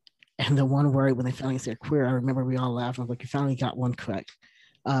 And the one word when they finally said queer, I remember we all laughed. I was like, "You finally got one correct,"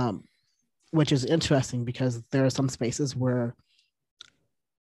 which is interesting because there are some spaces where,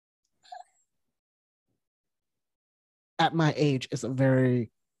 at my age,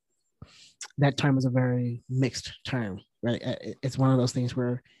 that term is a very mixed term, right? It's one of those things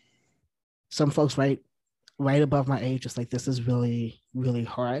where some folks right above my age, it's like, this is really, really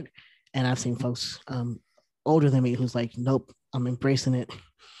hard. And I've seen folks older than me who's like, nope, I'm embracing it.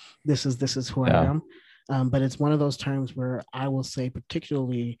 This is who I am. But it's one of those terms where I will say,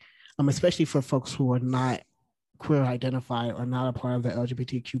 particularly, especially for folks who are not queer identified or not a part of the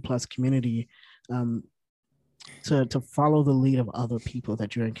LGBTQ plus community, to follow the lead of other people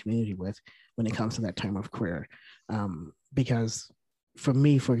that you're in community with when it comes to that term of queer. Because for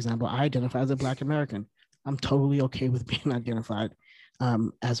me, for example, I identify as a Black American. I'm totally okay with being identified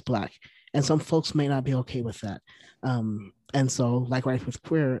as Black. And some folks may not be okay with that. And so, likewise with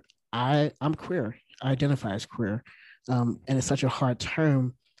queer, I'm queer. I identify as queer. And it's such a hard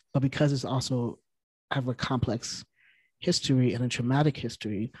term, but because it's also have a complex history and a traumatic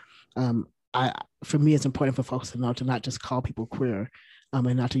history, for me, it's important for folks to know to not just call people queer,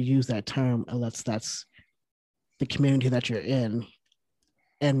 and not to use that term unless that's the community that you're in,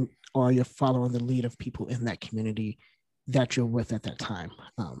 or you're following the lead of people in that community that you're with at that time.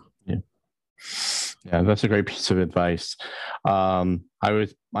 Yeah, that's a great piece of advice. I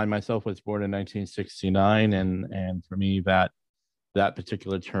myself was born in 1969, and for me, that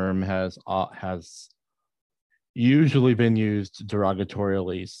particular term has usually been used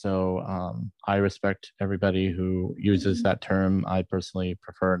derogatorily. So I respect everybody who uses that term. I personally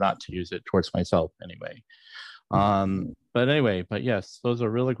prefer not to use it towards myself anyway. But yes, those are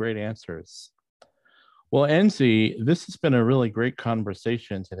really great answers. Well, Enzi, this has been a really great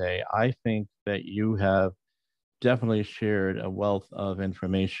conversation today. I think that you have definitely shared a wealth of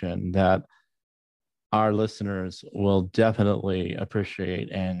information that our listeners will definitely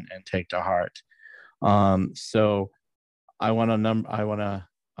appreciate and take to heart. So I want to,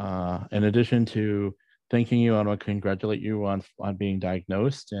 in addition to thanking you, I want to congratulate you on being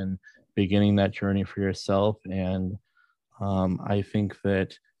diagnosed and beginning that journey for yourself. And I think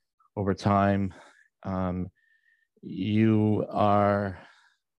that over time, you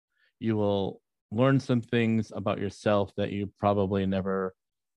will learn some things about yourself that you probably never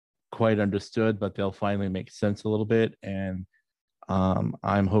quite understood, but they'll finally make sense a little bit. And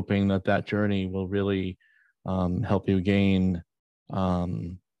I'm hoping that journey will really help you gain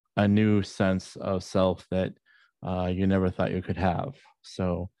a new sense of self that you never thought you could have.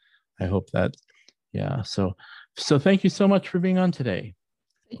 So I hope that, yeah. So thank you so much for being on today.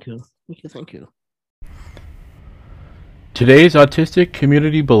 Thank you. Thank you. Thank you. Today's Autistic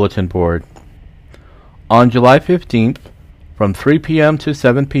Community Bulletin Board. On July 15th, from 3 p.m. to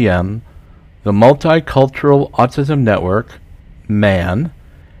 7 p.m., the Multicultural Autism Network, MAN,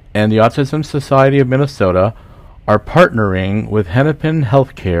 and the Autism Society of Minnesota are partnering with Hennepin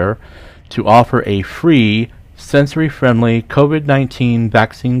Healthcare to offer a free, sensory-friendly COVID-19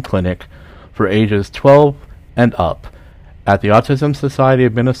 vaccine clinic for ages 12 and up at the Autism Society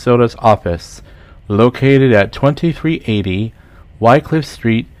of Minnesota's office, located at 2380 Wycliffe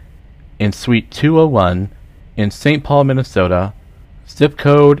Street in Suite 201 in St. Paul, Minnesota. Zip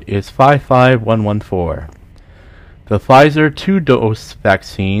code is 55114. The Pfizer 2-dose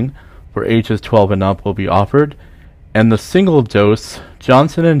vaccine for ages 12 and up will be offered, and the single-dose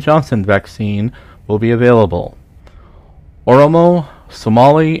Johnson & Johnson vaccine will be available. Oromo,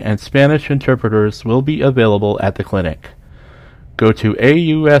 Somali, and Spanish interpreters will be available at the clinic. Go to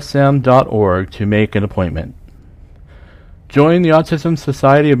ausm.org to make an appointment. Join the Autism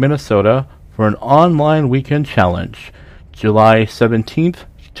Society of Minnesota for an online weekend challenge, July 17th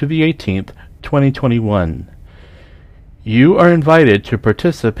to the 18th, 2021. You are invited to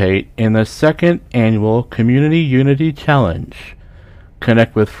participate in the second annual Community Unity Challenge.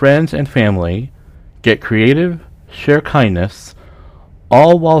 Connect with friends and family, get creative, share kindness,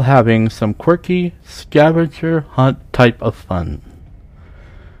 all while having some quirky scavenger hunt type of fun.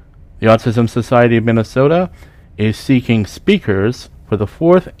 The Autism Society of Minnesota is seeking speakers for the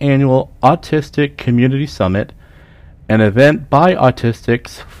 4th Annual Autistic Community Summit, an event by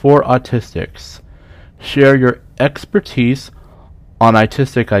autistics for autistics. Share your expertise on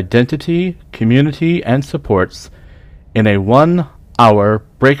autistic identity, community, and supports in a 1-hour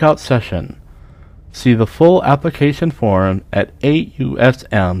breakout session. See the full application form at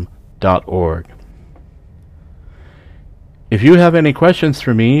ausm.org. If you have any questions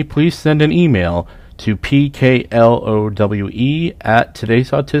for me, please send an email to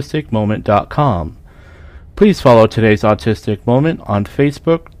pklowe@todaysautisticmoment.com. Please follow Today's Autistic Moment on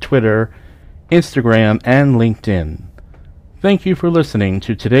Facebook, Twitter, Instagram, and LinkedIn. Thank you for listening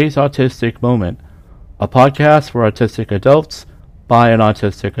to Today's Autistic Moment, a podcast for autistic adults by an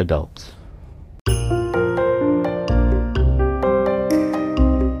autistic adult.